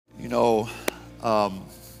know,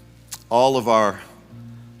 all of our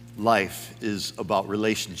life is about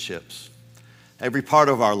relationships. Every part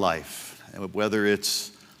of our life, whether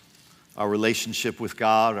it's our relationship with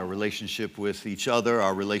God, our relationship with each other,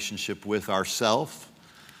 our relationship with ourselves.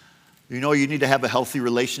 You know, you need to have a healthy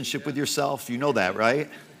relationship with yourself. You know that, right?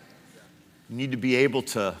 You need to be able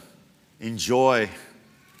to enjoy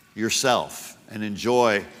yourself and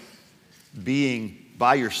enjoy being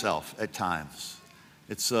by yourself at times.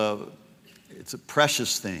 It's a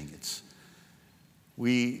precious thing.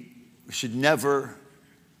 We should never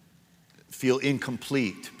feel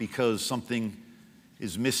incomplete because something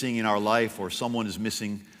is missing in our life or someone is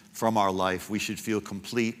missing from our life. We should feel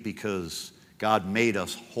complete because God made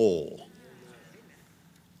us whole.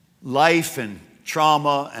 Life and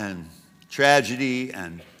trauma and tragedy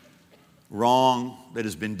and wrong that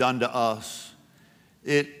has been done to us,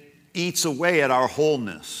 it eats away at our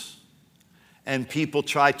wholeness. And people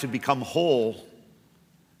try to become whole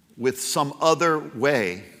with some other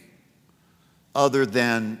way other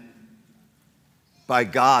than by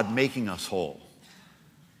God making us whole.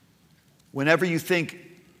 Whenever you think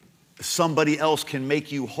somebody else can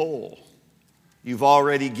make you whole, you've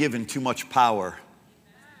already given too much power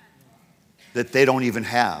that they don't even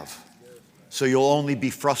have. So you'll only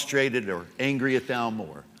be frustrated or angry at them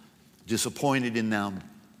or disappointed in them.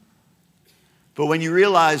 But when you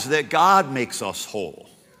realize that God makes us whole,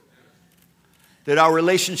 that our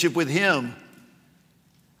relationship with Him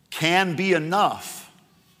can be enough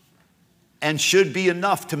and should be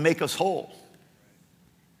enough to make us whole.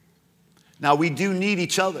 Now, we do need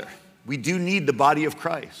each other. We do need the body of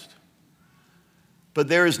Christ. But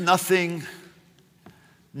there is nothing,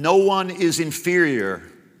 no one is inferior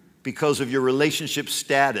because of your relationship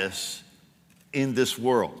status in this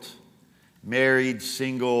world. Married,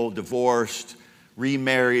 single, divorced,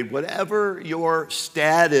 remarried, whatever your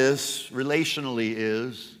status relationally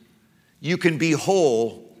is, you can be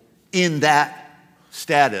whole in that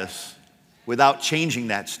status without changing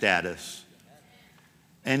that status.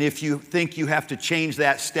 And if you think you have to change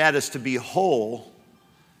that status to be whole,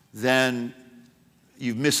 then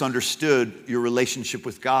you've misunderstood your relationship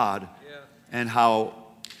with God and how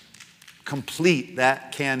complete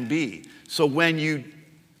that can be. So when you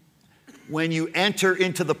enter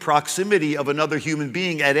into the proximity of another human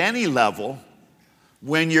being at any level,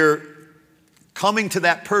 when you're coming to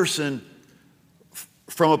that person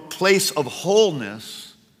from a place of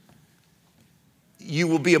wholeness, you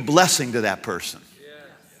will be a blessing to that person.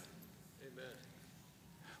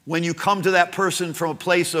 When you come to that person from a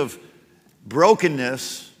place of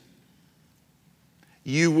brokenness,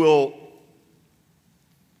 you will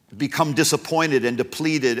become disappointed and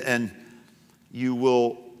depleted, and you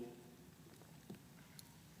will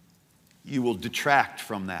detract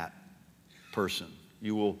from that person.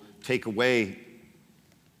 You will take away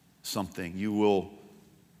something. You will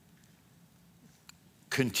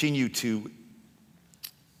continue to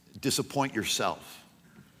disappoint yourself.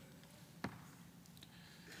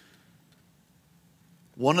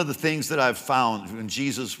 One of the things that I've found when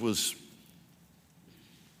Jesus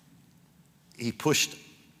he pushed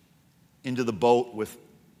into the boat with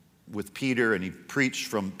Peter, and he preached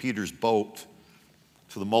from Peter's boat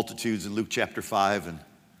to the multitudes in Luke chapter 5. And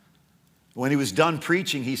when he was done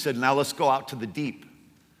preaching, he said, now let's go out to the deep.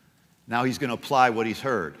 Now he's going to apply what he's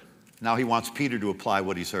heard. Now he wants Peter to apply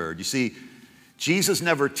what he's heard. You see, Jesus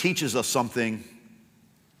never teaches us something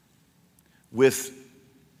with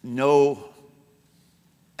no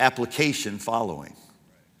application following.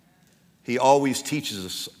 He always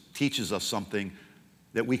teaches us something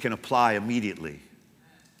that we can apply immediately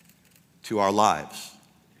to our lives.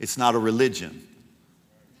 It's not a religion.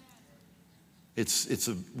 It's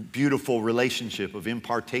a beautiful relationship of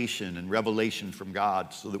impartation and revelation from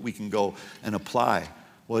God so that we can go and apply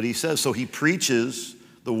what he says. So he preaches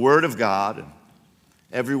the word of God, and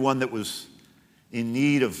everyone that was in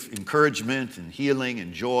need of encouragement and healing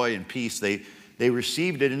and joy and peace, they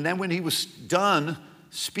received it. And then when he was done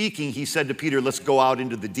speaking, he said to Peter, let's go out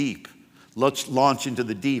into the deep. Let's launch into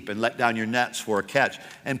the deep and let down your nets for a catch.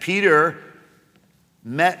 And Peter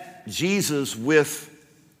met Jesus with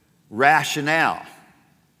rationale.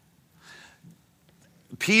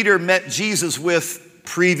 Peter met Jesus with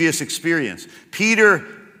previous experience. Peter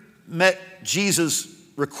met Jesus'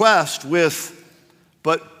 request with,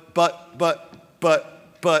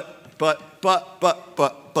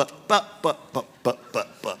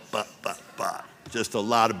 just a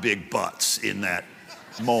lot of big buts in that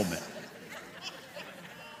moment.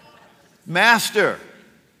 Master,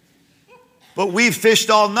 but we've fished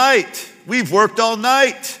all night. We've worked all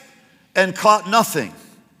night and caught nothing.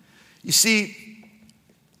 You see,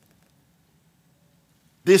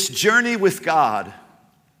 This journey with God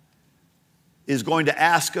is going to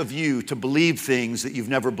ask of you to believe things that you've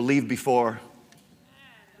never believed before,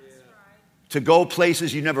 to go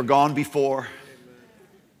places you've never gone before,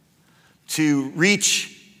 to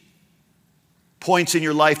reach points in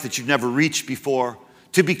your life that you've never reached before,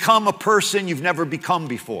 to become a person you've never become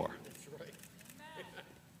before,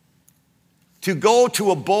 to go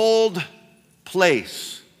to a bold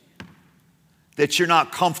place that you're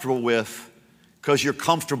not comfortable with because you're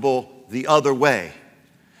comfortable the other way.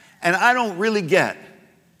 And I don't really get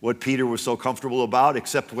what Peter was so comfortable about,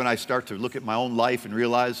 except when I start to look at my own life and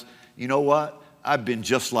realize, you know what? I've been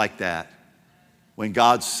just like that. When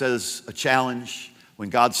God says a challenge, when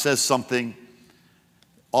God says something,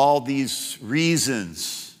 all these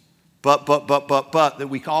reasons, but that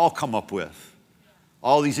we all come up with.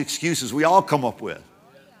 All these excuses we all come up with.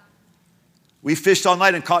 We fished all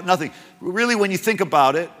night and caught nothing. Really, when you think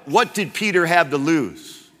about it, what did Peter have to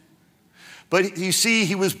lose? But you see,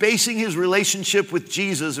 he was basing his relationship with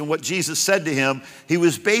Jesus and what Jesus said to him, he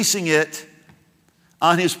was basing it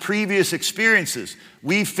on his previous experiences.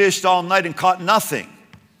 We fished all night and caught nothing.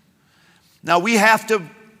 Now we have to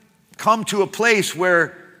come to a place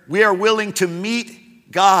where we are willing to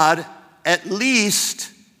meet God at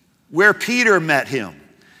least where Peter met him.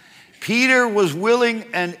 Peter was willing,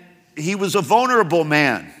 and he was a vulnerable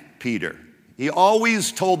man, Peter. He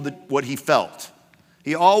always told what he felt.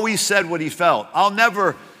 He always said what he felt. I'll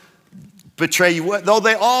never betray you, though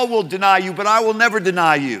they all will deny you, but I will never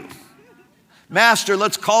deny you. Master,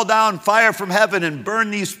 let's call down fire from heaven and burn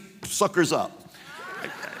these suckers up.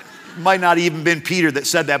 It might not even been Peter that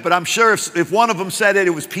said that, but I'm sure if one of them said it,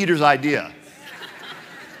 it was Peter's idea.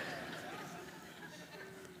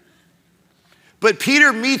 But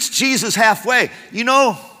Peter meets Jesus halfway. You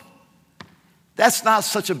know, that's not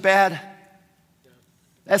such a bad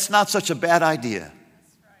idea.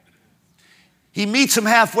 He meets him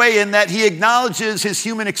halfway in that he acknowledges his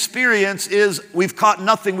human experience is we've caught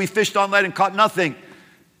nothing, we fished all night and caught nothing.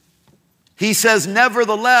 He says,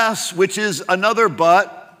 nevertheless, which is another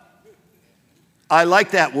but. I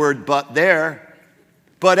like that word but there.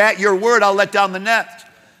 But at your word, I'll let down the net.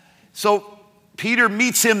 So Peter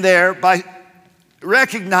meets him there by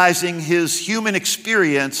recognizing his human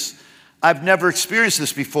experience. I've never experienced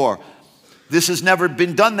this before. This has never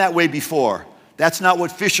been done that way before. That's not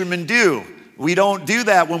what fishermen do. We don't do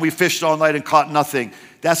that when we fished all night and caught nothing.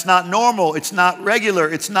 That's not normal. It's not regular.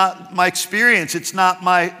 It's not my experience. It's not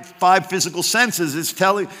my 5 physical senses.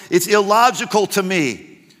 It's illogical to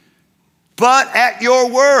me. But at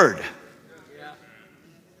your word.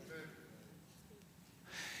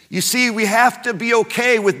 You see, we have to be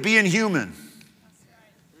okay with being human.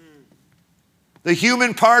 The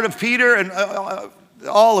human part of Peter and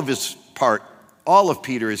all of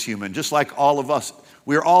Peter is human, just like all of us.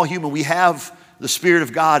 We're all human. We have the Spirit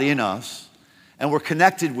of God in us, and we're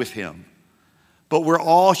connected with Him. But we're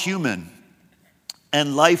all human,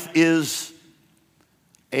 and life is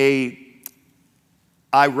an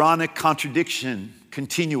ironic contradiction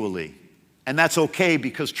continually. And that's okay,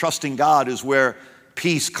 because trusting God is where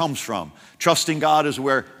peace comes from. Trusting God is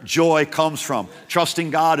where joy comes from. Trusting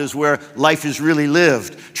God is where life is really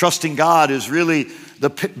lived. Trusting God is really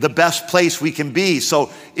the best place we can be. So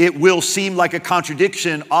it will seem like a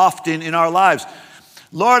contradiction often in our lives.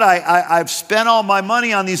 Lord, I've spent all my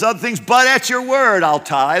money on these other things, but at your word I'll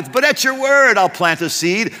tithe. But at your word I'll plant a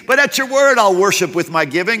seed. But at your word I'll worship with my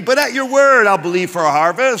giving. But at your word I'll believe for a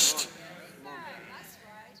harvest.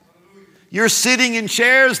 You're sitting in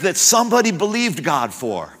chairs that somebody believed God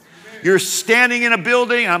for. You're standing in a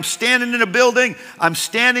building. I'm standing in a building. I'm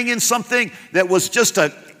standing in something that was just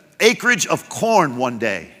an acreage of corn one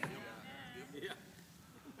day.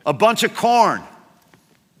 A bunch of corn.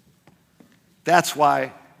 That's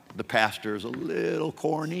why the pastor is a little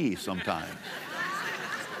corny sometimes.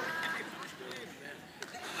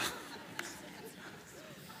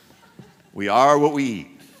 We are what we eat.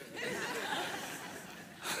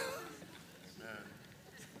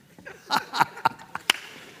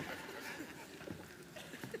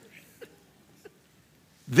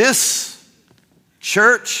 This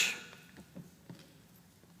church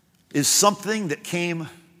is something that came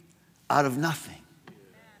out of nothing.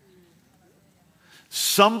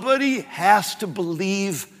 Somebody has to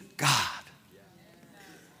believe God.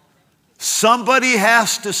 Somebody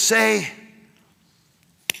has to say,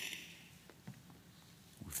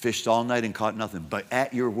 we fished all night and caught nothing, but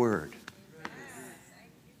at your word.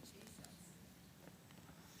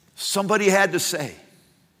 Somebody had to say,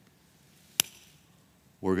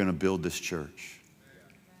 we're going to build this church.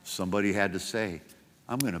 Somebody had to say,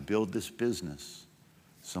 I'm going to build this business.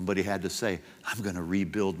 Somebody had to say, I'm going to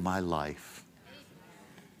rebuild my life.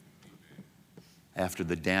 After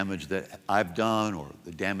the damage that I've done or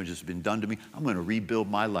the damage that's been done to me, I'm going to rebuild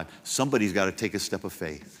my life. Somebody's got to take a step of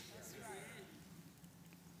faith.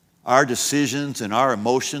 Our decisions and our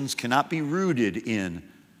emotions cannot be rooted in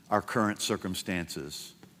our current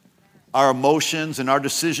circumstances. Our emotions and our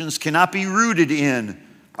decisions cannot be rooted in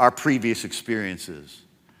our previous experiences.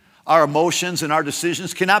 Our emotions and our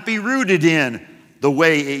decisions cannot be rooted in the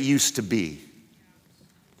way it used to be.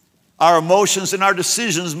 Our emotions and our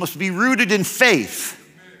decisions must be rooted in faith.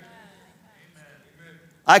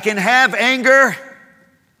 I can have anger.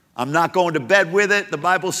 I'm not going to bed with it, the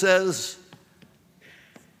Bible says.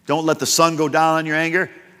 Don't let the sun go down on your anger.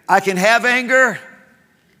 I can have anger,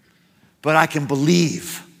 but I can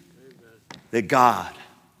believe that God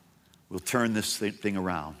will turn this thing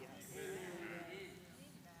around.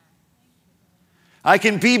 I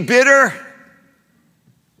can be bitter,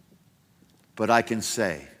 but I can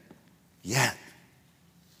say, yet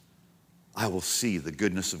I will see the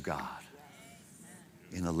goodness of God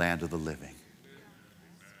in the land of the living.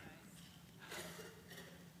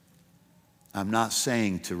 I'm not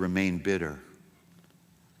saying to remain bitter.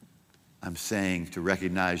 I'm saying to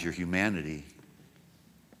recognize your humanity.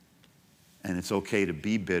 And it's okay to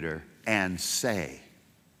be bitter and say,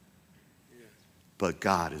 but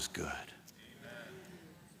God is good.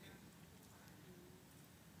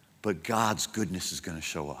 But God's goodness is going to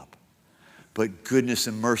show up. But goodness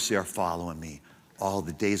and mercy are following me all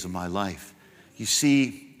the days of my life. You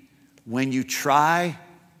see, when you try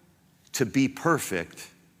to be perfect,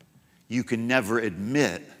 you can never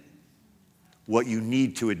admit what you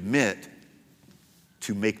need to admit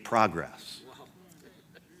to make progress.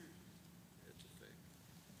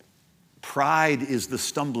 Pride is the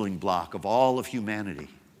stumbling block of all of humanity.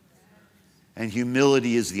 And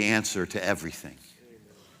humility is the answer to everything.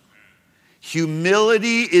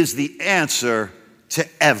 Humility is the answer to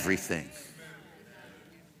everything.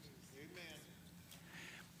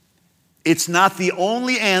 It's not the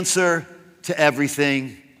only answer to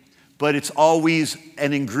everything, but it's always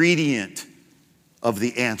an ingredient of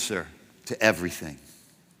the answer to everything.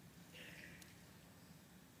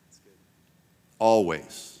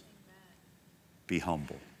 Always be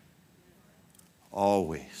humble.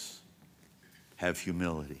 Always have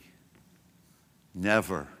humility.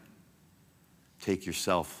 Never take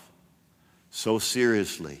yourself so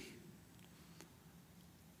seriously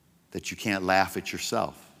that you can't laugh at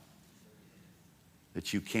yourself,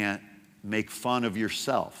 that you can't make fun of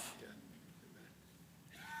yourself.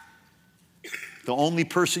 The only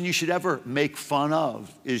person you should ever make fun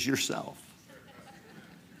of is yourself.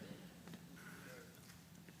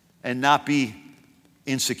 And not be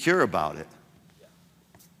insecure about it.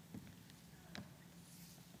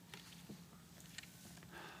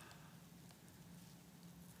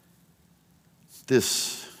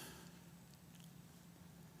 This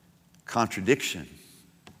contradiction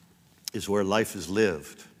is where life is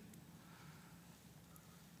lived.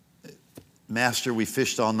 Master, we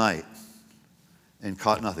fished all night and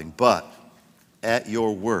caught nothing, but at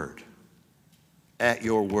your word, at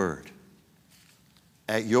your word,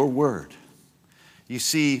 at your word. You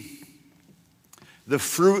see, the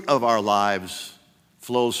fruit of our lives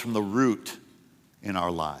flows from the root in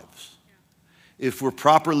our lives. If we're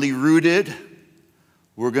properly rooted,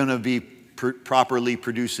 we're going to be properly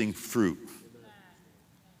producing fruit.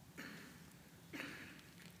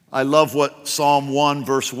 I love what Psalm 1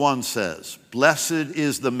 verse 1 says. Blessed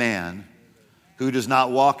is the man who does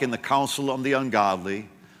not walk in the counsel of the ungodly,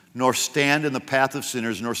 nor stand in the path of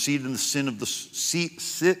sinners, nor sit in the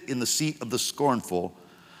seat of the scornful.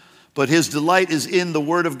 But his delight is in the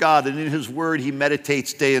word of God, and in his word he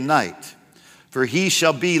meditates day and night. For he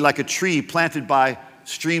shall be like a tree planted by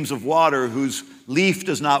streams of water, whose leaf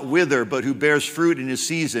does not wither, but who bears fruit in his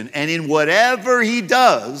season. And in whatever he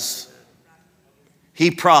does, he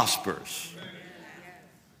prospers.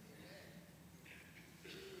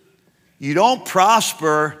 You don't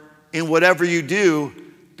prosper in whatever you do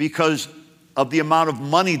because of the amount of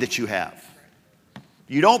money that you have.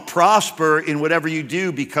 You don't prosper in whatever you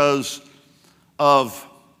do because of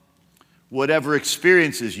whatever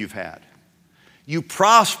experiences you've had. You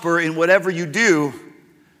prosper in whatever you do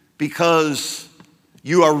because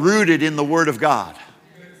you are rooted in the Word of God.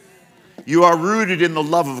 You are rooted in the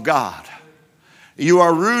love of God. You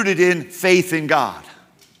are rooted in faith in God.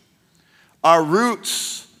 Our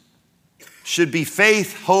roots should be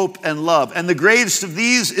faith, hope, and love. And the greatest of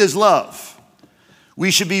these is love.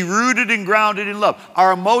 We should be rooted and grounded in love.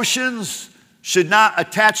 Our emotions should not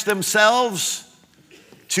attach themselves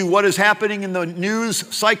to what is happening in the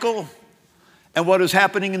news cycle. and what is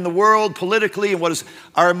happening in the world politically, and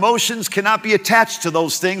our emotions cannot be attached to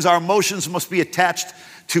those things. Our emotions must be attached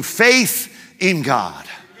to faith in God.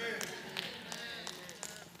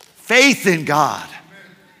 Faith in God.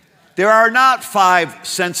 There are not 5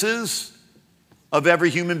 senses of every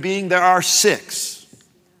human being. There are 6.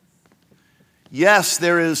 Yes,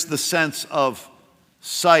 there is the sense of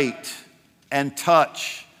sight and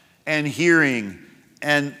touch and hearing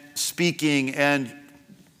and speaking and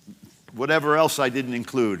whatever else I didn't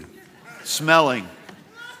include, smelling.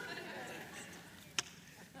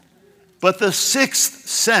 But the 6th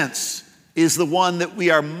sense is the one that we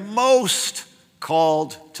are most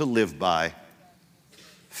called to live by: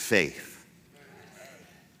 faith.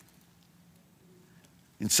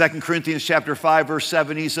 In 2 Corinthians chapter 5, verse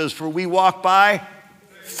 7, he says, "For we walk by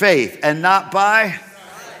faith and not by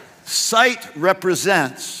sight."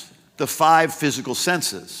 Represents the 5 physical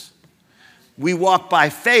senses. We walk by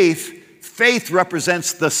faith. Faith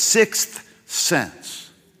represents the 6th sense.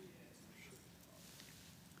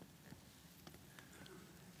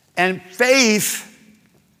 And faith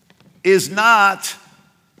is not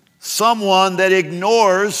someone that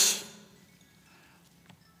ignores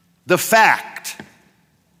the fact.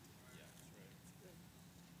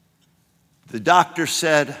 The doctor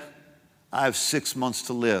said, "I have 6 months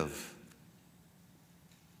to live."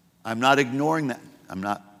 I'm not ignoring that.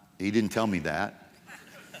 He didn't tell me that.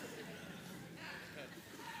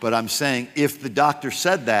 But I'm saying, if the doctor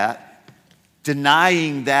said that,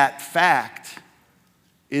 denying that fact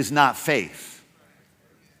is not faith.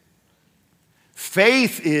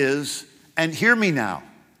 Faith is, and hear me now,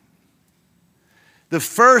 the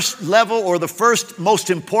first level or the first most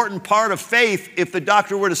important part of faith, if the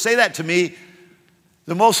doctor were to say that to me,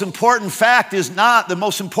 the most important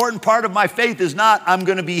part of my faith is not, I'm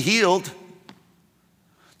going to be healed.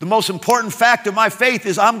 The most important fact of my faith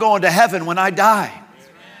is I'm going to heaven when I die.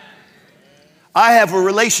 I have a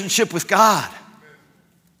relationship with God.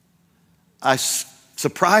 I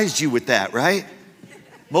surprised you with that, right?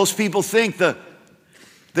 Most people think the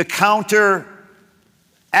counter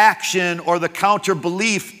action or the counter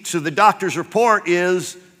belief to the doctor's report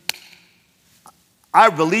is, I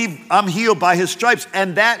believe I'm healed by his stripes.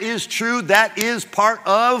 And that is true. That is part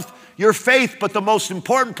of your faith. But the most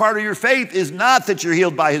important part of your faith is not that you're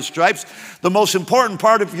healed by his stripes. The most important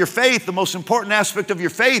part of your faith, the most important aspect of your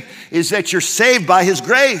faith is that you're saved by his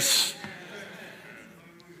grace.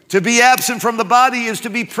 To be absent from the body is to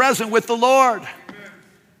be present with the Lord.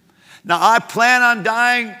 Now, I plan on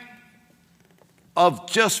dying of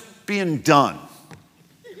just being done.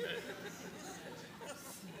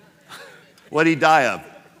 What'd he die of?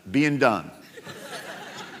 Being done.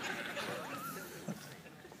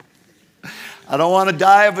 I don't want to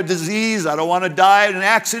die of a disease. I don't want to die in an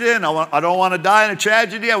accident. I don't want to die in a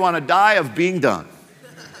tragedy. I want to die of being done.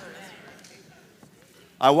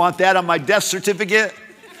 I want that on my death certificate.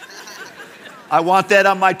 I want that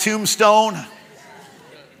on my tombstone.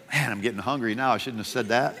 Man, I'm getting hungry now. I shouldn't have said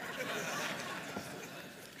that.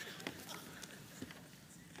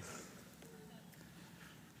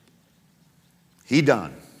 He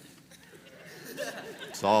done.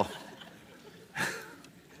 It's all.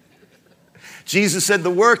 Jesus said, "The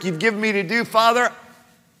work you've given me to do, Father,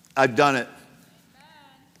 I've done it.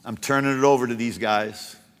 I'm turning it over to these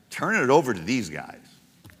guys." Turning it over to these guys.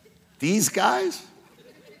 These guys?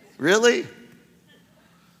 Really?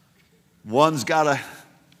 One's got to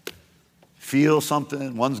feel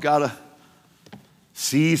something. One's got to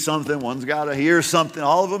see something. One's got to hear something.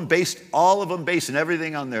 All of them basing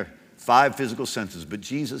everything on their 5 physical senses. But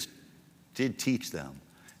Jesus did teach them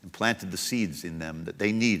and planted the seeds in them that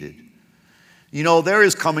they needed. You know, there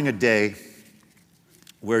is coming a day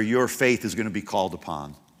where your faith is going to be called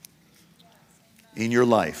upon in your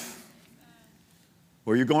life,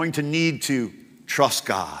 where you're going to need to trust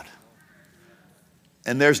God.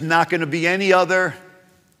 And there's not going to be any other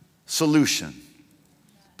solution.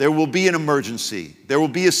 There will be an emergency. There will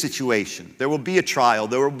be a situation. There will be a trial.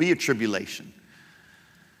 There will be a tribulation.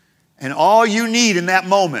 And all you need in that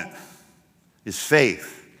moment is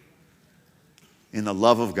faith in the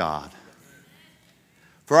love of God.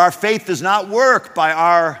 For our faith does not work by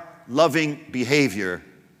our loving behavior.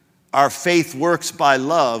 Our faith works by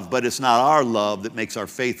love, but it's not our love that makes our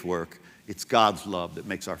faith work. It's God's love that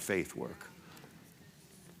makes our faith work.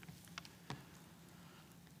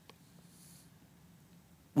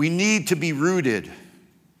 We need to be rooted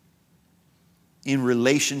in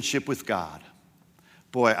relationship with God.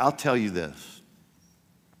 Boy, I'll tell you this.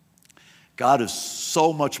 God is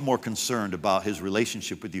so much more concerned about his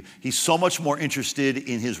relationship with you. He's so much more interested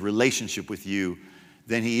in his relationship with you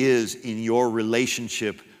than he is in your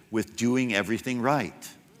relationship with doing everything right.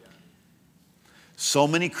 So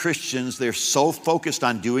many Christians, they're so focused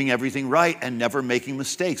on doing everything right and never making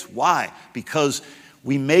mistakes. Why? Because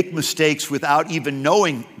we make mistakes without even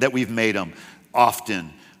knowing that we've made them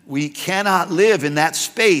often. We cannot live in that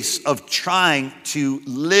space of trying to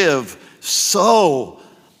live so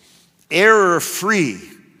error-free,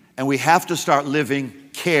 and we have to start living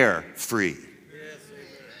care-free.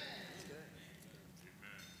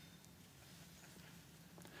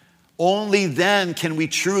 Only then can we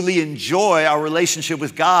truly enjoy our relationship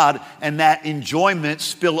with God and that enjoyment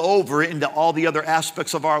spill over into all the other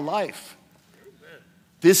aspects of our life.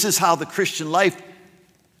 This is how the Christian life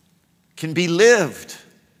can be lived,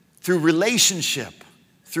 through relationship,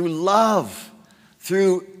 through love,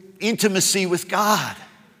 through intimacy with God,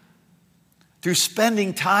 through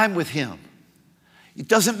spending time with Him. It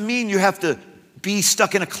doesn't mean you have to be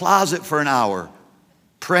stuck in a closet for an hour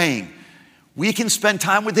praying. We can spend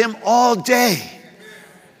time with Him all day.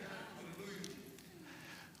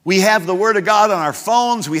 We have the Word of God on our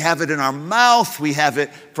phones. We have it in our mouth. We have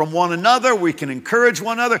it from one another. We can encourage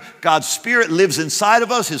one another. God's Spirit lives inside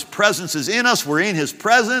of us. His presence is in us. We're in His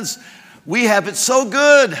presence. We have it so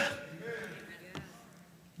good.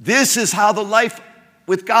 This is how the life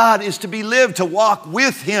with God is to be lived, to walk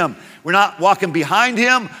with Him. We're not walking behind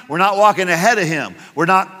Him. We're not walking ahead of Him. We're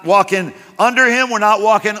not walking under Him. We're not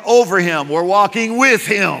walking over Him. We're walking with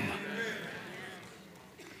Him.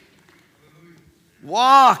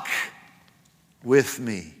 Walk with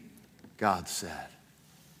me, God said.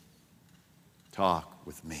 Talk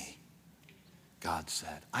with me, God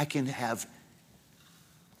said. I can have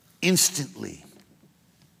instantly,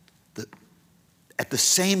 at the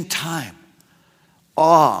same time,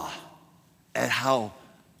 awe at how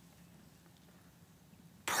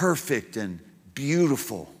perfect and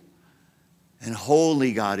beautiful and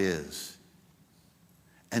holy God is,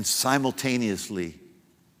 and simultaneously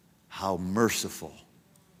how merciful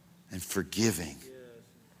and forgiving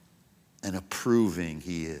and approving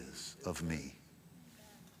He is of me.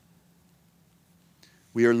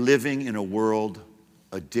 We are living in a world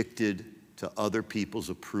addicted to other people's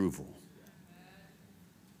approval.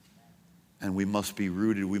 And we must be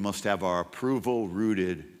rooted, we must have our approval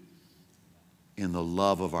rooted in the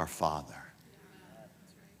love of our Father.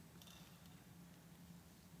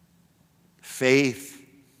 Faith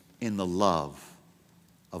in the love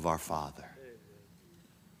of our Father.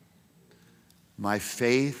 My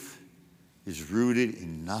faith is rooted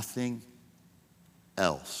in nothing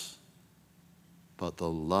else but the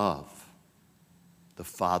love the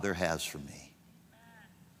Father has for me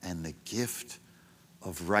and the gift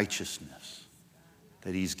of righteousness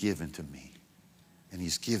that He's given to me and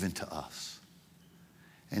He's given to us.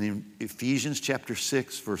 And in Ephesians chapter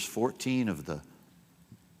 6, verse 14 of the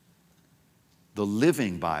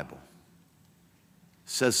Living Bible,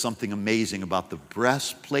 says something amazing about the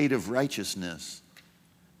breastplate of righteousness.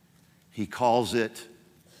 He calls it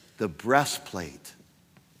the breastplate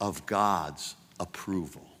of God's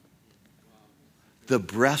approval. The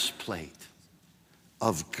breastplate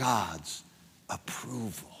of God's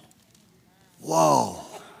approval. Whoa.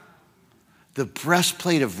 The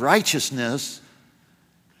breastplate of righteousness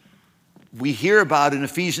we hear about in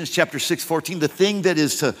Ephesians chapter 6:14, the thing that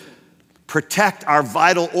is to protect our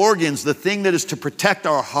vital organs, the thing that is to protect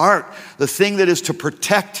our heart, the thing that is to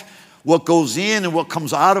protect what goes in and what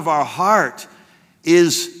comes out of our heart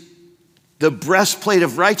is the breastplate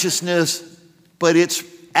of righteousness, but it's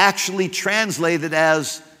actually translated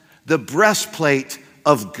as the breastplate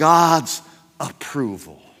of God's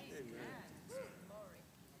approval.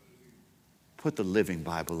 Put the Living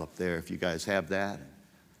Bible up there if you guys have that,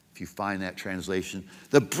 if you find that translation.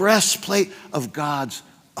 The breastplate of God's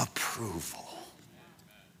approval.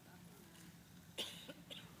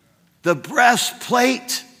 The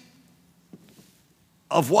breastplate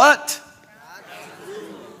of what?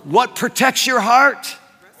 What protects your heart?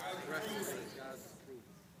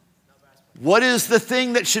 What is the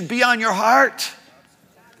thing that should be on your heart?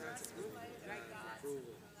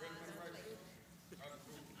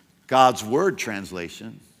 God's Word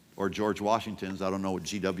translation, or George Washington's, I don't know what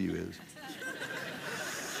GW is.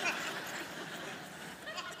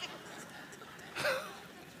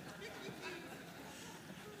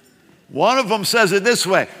 One of them says it this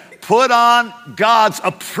way: put on God's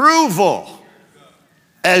approval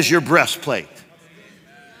as your breastplate.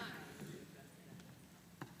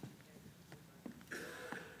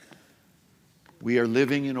 We are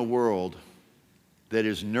living in a world that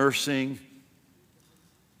is nursing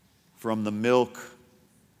from the milk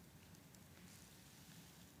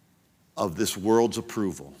of this world's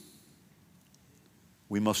approval.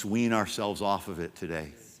 We must wean ourselves off of it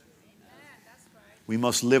today. We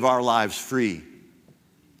must live our lives free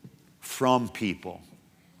from people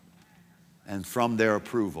and from their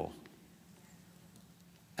approval,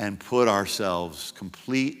 and put ourselves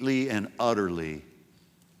completely and utterly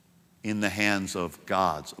in the hands of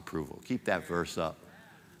God's approval. Keep that verse up.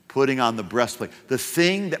 Putting on the breastplate, the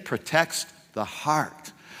thing that protects the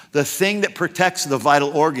heart, the thing that protects the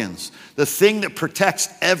vital organs, the thing that protects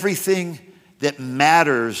everything that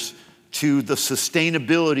matters to the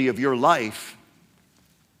sustainability of your life,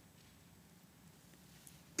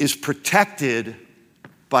 is protected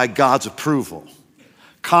by God's approval.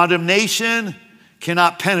 Condemnation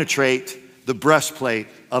cannot penetrate the breastplate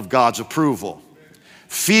of God's approval.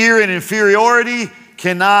 Fear and inferiority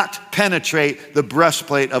cannot penetrate the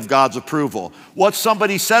breastplate of God's approval. What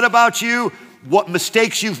somebody said about you, what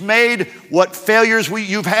mistakes you've made, what failures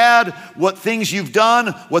you've had, what things you've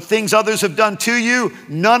done, what things others have done to you,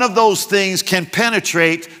 none of those things can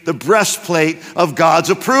penetrate the breastplate of God's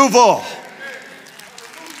approval.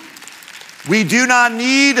 We do not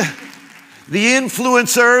need the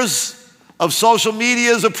influencers of social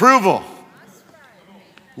media's approval.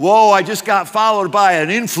 Whoa, I just got followed by an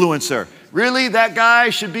influencer. Really? That guy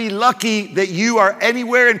should be lucky that you are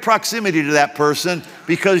anywhere in proximity to that person,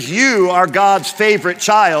 because you are God's favorite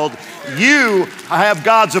child. You have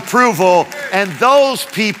God's approval, and those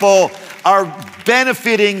people are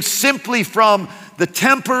benefiting simply from the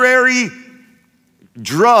temporary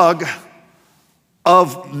drug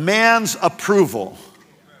of man's approval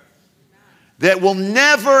that will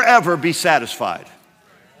never, ever be satisfied.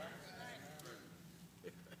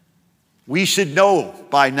 We should know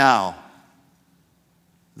by now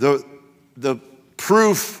the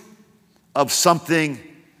proof of something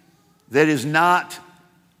that is not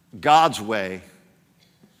God's way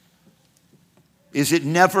is it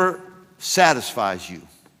never satisfies you.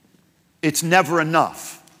 It's never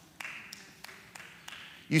enough.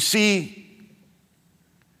 You see,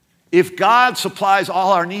 if God supplies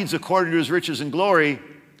all our needs according to his riches and glory,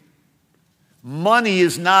 money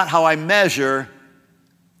is not how I measure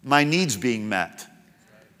my needs being met.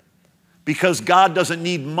 Because God doesn't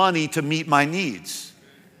need money to meet my needs.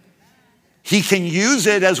 He can use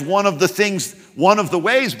it as one of the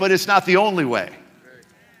ways, but it's not the only way.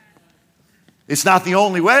 It's not the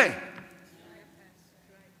only way.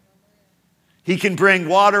 He can bring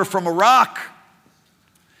water from a rock.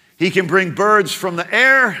 He can bring birds from the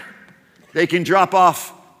air. They can drop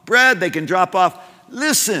off bread. They can drop off.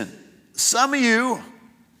 Listen, some of you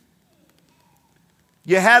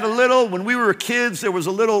had a little, when we were kids, there was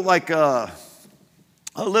a little like a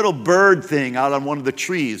little bird thing out on one of the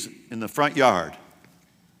trees in the front yard.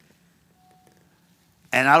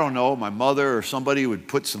 And I don't know, my mother or somebody would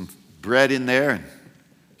put some bread in there, and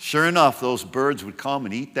sure enough, those birds would come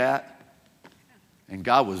and eat that, and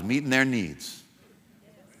God was meeting their needs.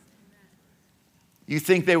 You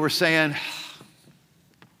think they were saying,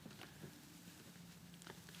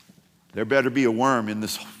 there better be a worm in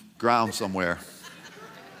this ground somewhere.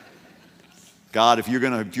 God, if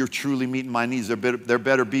you're truly meeting my needs, there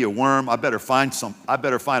better be a worm. I better find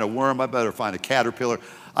a worm. I better find a caterpillar.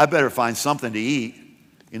 I better find something to eat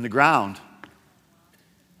in the ground.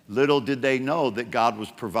 Little did they know that God was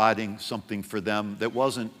providing something for them that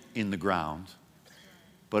wasn't in the ground,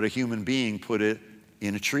 but a human being put it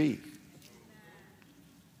in a tree.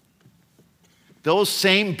 Those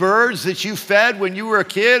same birds that you fed when you were a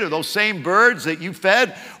kid, or those same birds that you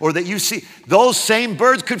fed or that you see, those same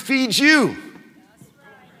birds could feed you.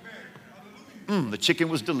 The chicken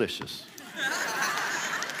was delicious.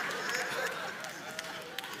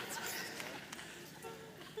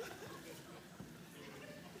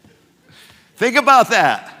 Think about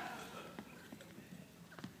that.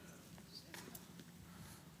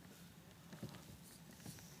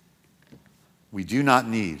 We do not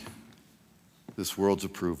need this world's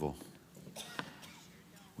approval.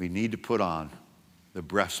 We need to put on the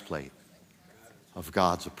breastplate of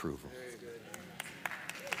God's approval.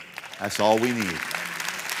 That's all we need.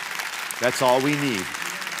 That's all we need.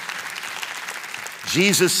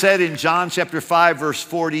 Jesus said in John chapter 5, verse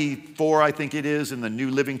 44, I think it is, in the New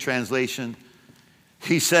Living Translation,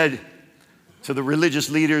 he said to the religious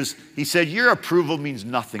leaders, he said, your approval means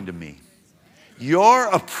nothing to me. Your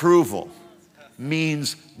approval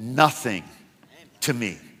means nothing to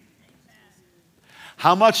me.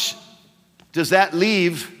 How much does that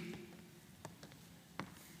leave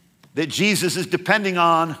that Jesus is depending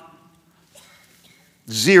on?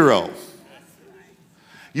 Zero.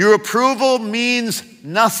 Your approval means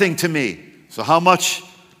nothing to me. So how much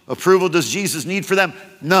approval does Jesus need for them?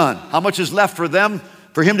 None. How much is left for them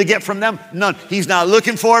for him to get from them? None. He's not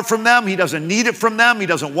looking for it from them. He doesn't need it from them. He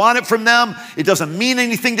doesn't want it from them. It doesn't mean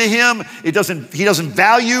anything to him. He doesn't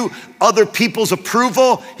value other people's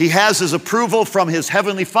approval. He has his approval from his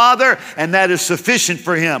heavenly Father, and that is sufficient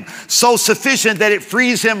for him. So sufficient that it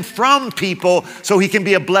frees him from people so he can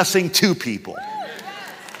be a blessing to people.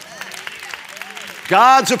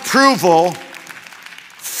 God's approval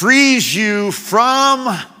frees you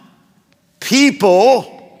from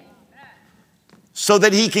people so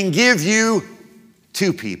that he can give you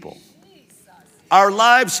to people. Our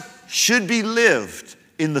lives should be lived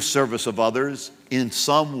in the service of others in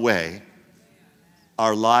some way.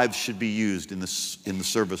 Our lives should be used in the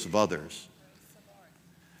service of others.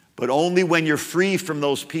 But only when you're free from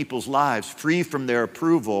those people's lives, free from their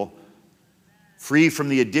approval, free from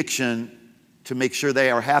the addiction to make sure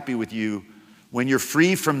they are happy with you, when you're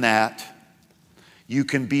free from that, you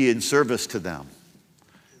can be in service to them.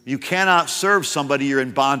 You cannot serve somebody you're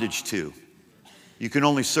in bondage to. You can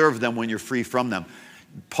only serve them when you're free from them.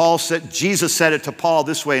 Jesus said it to Paul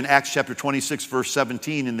this way in Acts chapter 26, verse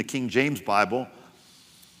 17 in the King James Bible.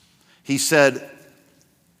 He said,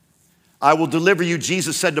 I will deliver you,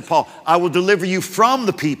 Jesus said to Paul, I will deliver you from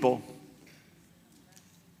the people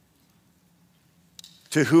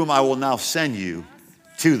to whom I will now send you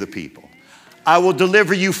to the people. I will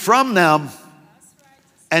deliver you from them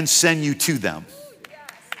and send you to them.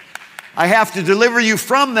 I have to deliver you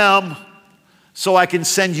from them so I can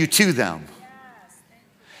send you to them.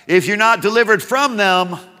 If you're not delivered from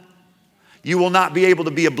them, you will not be able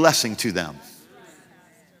to be a blessing to them.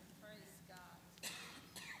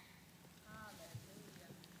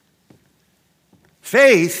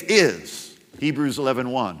 Faith is, Hebrews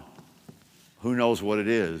 11:1. Who knows what it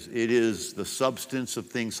is? It is the substance of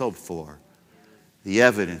things hoped for, the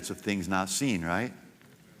evidence of things not seen, right?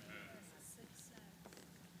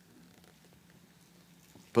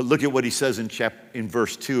 But look at what he says in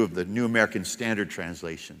verse 2 of the New American Standard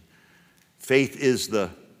Translation. Faith is the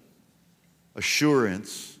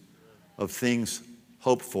assurance of things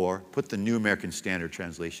hoped for. Put the New American Standard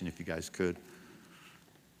Translation if you guys could.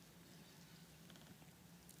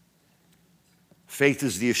 Faith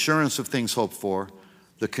is the assurance of things hoped for,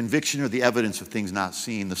 the conviction or the evidence of things not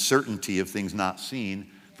seen, the certainty of things not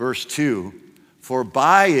seen. Verse 2, for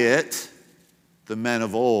by it the men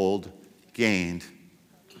of old gained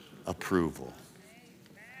approval.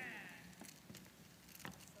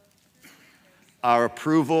 Our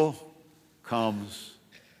approval comes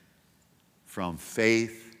from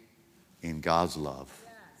faith in God's love.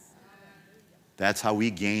 That's how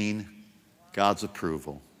we gain God's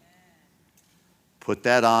approval. Put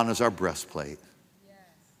that on as our breastplate,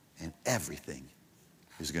 and everything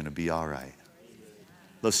is going to be all right.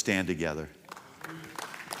 Let's stand together.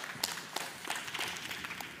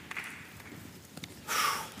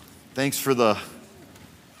 Thanks for the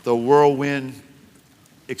whirlwind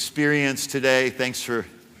experience today. Thanks for,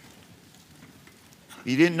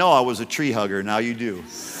 you didn't know I was a tree hugger, now you do.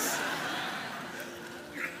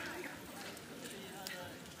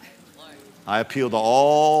 I appeal to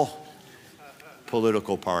all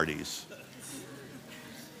political parties.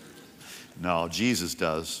 No, Jesus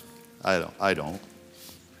does. I don't.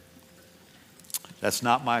 That's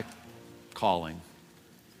not my calling.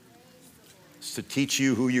 It's to teach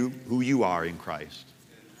you who you are in Christ.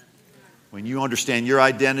 When you understand your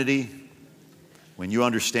identity, when you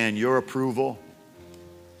understand your approval,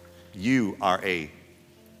 you are a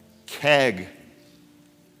keg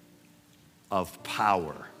of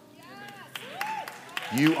power.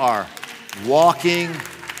 You are walking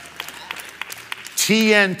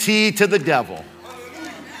TNT to the devil.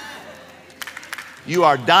 You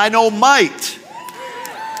are dynamite,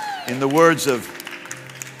 in the words of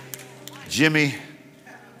Jimmy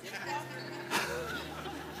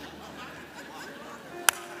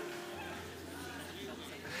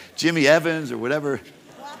Evans or whatever.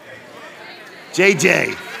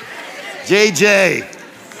 JJ.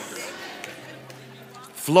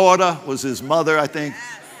 Florida was his mother, I think.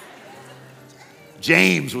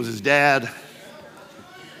 James was his dad.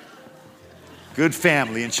 Good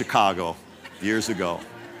family in Chicago years ago.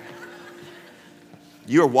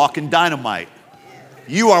 You are walking dynamite.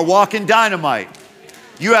 You are walking dynamite.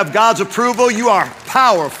 You have God's approval. You are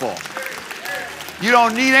powerful. You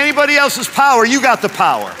don't need anybody else's power. You got the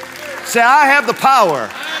power. Say, I have the power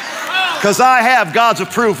because I have God's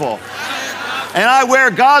approval. And I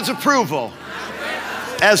wear God's approval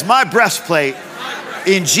as my breastplate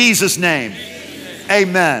in Jesus' name.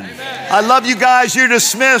 Amen. I love you guys. You're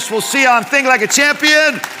dismissed. We'll see you on Think Like a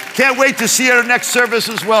Champion. Can't wait to see you at our next service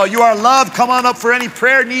as well. You are loved. Come on up for any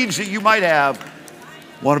prayer needs that you might have.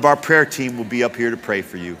 One of our prayer team will be up here to pray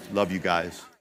for you. Love you guys.